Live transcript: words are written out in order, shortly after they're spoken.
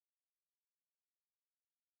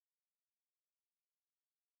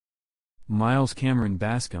Miles Cameron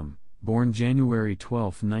Boscombe, born January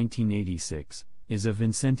 12, 1986, is a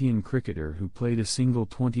Vincentian cricketer who played a single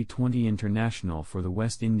T20 international for the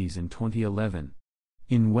West Indies in 2011.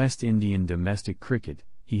 In West Indian domestic cricket,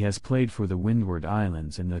 he has played for the Windward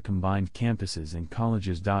Islands and the combined campuses and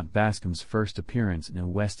colleges. Boscombe's first appearance in a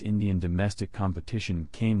West Indian domestic competition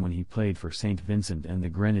came when he played for St. Vincent and the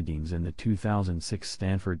Grenadines in the 2006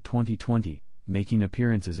 Stanford T20, making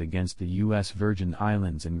appearances against the U.S. Virgin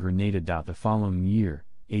Islands and Grenada. The following year,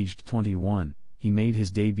 aged 21, he made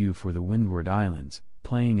his debut for the Windward Islands,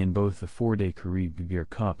 playing in both the 4-day Caribbean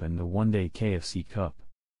Cup and the 1-day KFC Cup.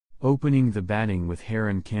 Opening the batting with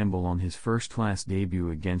Heron Campbell on his first-class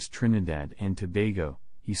debut against Trinidad and Tobago,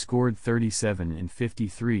 he scored 37 and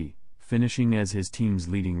 53, finishing as his team's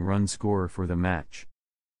leading run scorer for the match.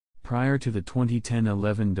 Prior to the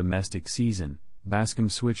 2010-11 domestic season, Boscombe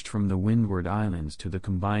switched from the Windward Islands to the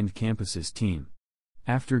combined campuses team.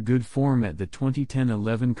 After good form at the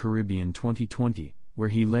 2010-11 Caribbean T20, where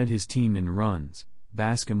he led his team in runs,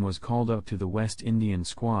 Boscombe was called up to the West Indian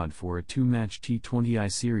squad for a 2-match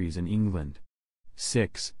T20I series in England.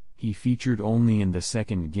 He featured only in the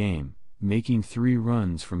second game, making 3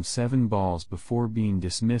 runs from 7 balls before being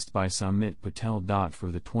dismissed by Samit Patel.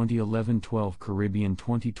 For the 2011-12 Caribbean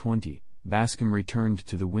T20, Boscombe returned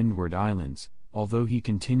to the Windward Islands, although he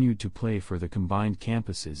continued to play for the combined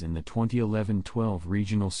campuses in the 2011-12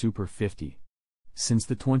 Regional Super 50. Since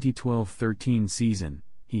the 2012-13 season,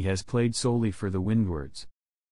 he has played solely for the Windwards.